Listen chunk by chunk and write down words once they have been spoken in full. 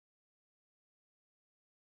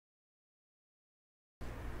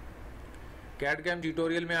CAD cam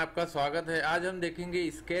tutorial में आपका स्वागत है। आज हम देखेंगे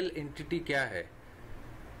स्केल एंटिटी क्या है।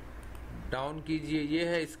 डाउन कीजिए, ये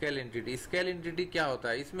है स्केल एंटिटी। स्केल एंटिटी क्या होता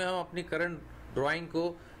है? इसमें हम अपनी करंट ड्राइंग को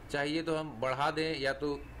चाहिए तो हम बढ़ा दें या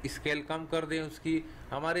तो स्केल कम कर दें, उसकी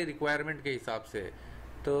हमारी रिक्वायरमेंट के हिसाब से।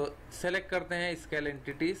 तो सेलेक्ट करते हैं स्केल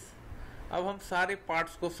एंटिटीज। अब हम सारे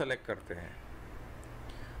पार्ट्स को सेलेक्ट करते हैं।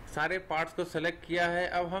 सारे पार्ट्स को सेलेक्ट किया है।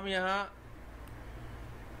 अब हम यहाँ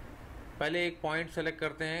पहले एक पॉइंट सेलेक्ट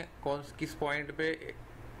करते हैं। किस पॉइंट पे?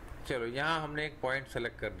 चलो यहाँ हमने एक पॉइंट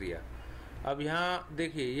सेलेक्ट कर दिया। अब यहाँ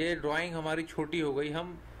देखिए ये ड्राइंग हमारी छोटी हो गई,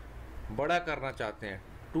 हम बड़ा करना चाहते हैं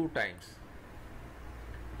 2 टाइम्स।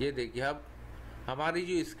 ये देखिए अब हमारी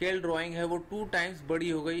जो स्केल ड्राइंग है वो 2 टाइम्स बड़ी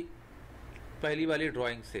हो गई पहली वाली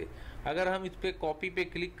ड्राइंग से। अगर हम इस पे कॉपी पे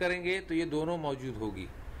क्लिक करेंगे तो ये दोनों मौजूद होगी।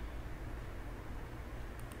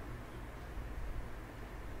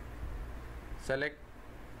 सेलेक्ट।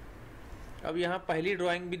 अब यहाँ पहली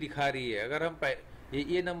ड्राइंग भी दिखा रही है। अगर हम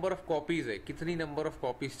ये नंबर ऑफ कॉपीज है, कितनी नंबर ऑफ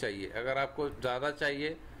कॉपीज चाहिए। अगर आपको ज़्यादा चाहिए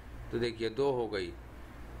तो देखिए 2 हो गई,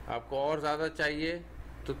 आपको और ज़्यादा चाहिए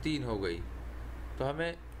तो 3 हो गई। तो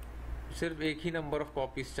हमें सिर्फ एक ही नंबर ऑफ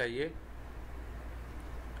कॉपीज चाहिए।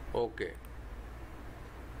 ओके,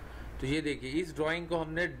 तो ये देखिए इस ड्राइंग को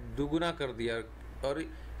हमने दुगुना कर दिया और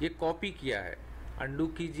ये कॉपी किया है। अंडू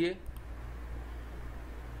कीजिए।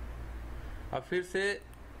 अब फिर से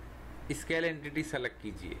स्केल एंटिटी सेलेक्ट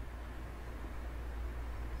कीजिए।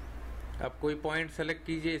 अब कोई पॉइंट सेलेक्ट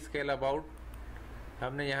कीजिए। स्केल अबाउट,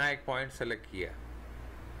 हमने यहाँ एक पॉइंट सेलेक्ट किया।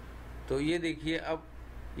 तो ये देखिए अब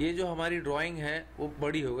ये जो हमारी ड्राइंग है वो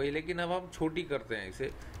बड़ी हो गई, लेकिन अब हम छोटी करते हैं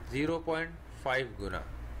इसे 0.5 गुना।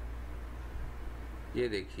 ये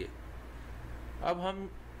देखिए अब हम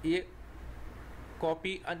ये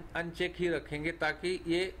कॉपी अनचेक ही रखेंगे ताकि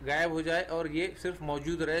ये गायब हो जाए और ये सिर्फ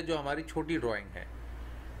मौजूद रहे जो हमारी छोटी ड्राइंग है।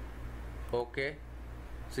 ओके,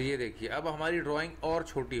 सो ये देखिए अब हमारी ड्राइंग और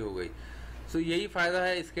छोटी हो गई। सो यही फ़ायदा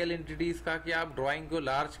है स्केल एंटिटीज़ का कि आप ड्राइंग को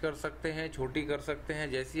लार्ज कर सकते हैं, छोटी कर सकते हैं,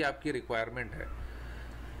 जैसी आपकी रिक्वायरमेंट है।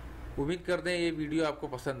 उम्मीद करते हैं ये वीडियो आपको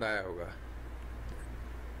पसंद आया होगा।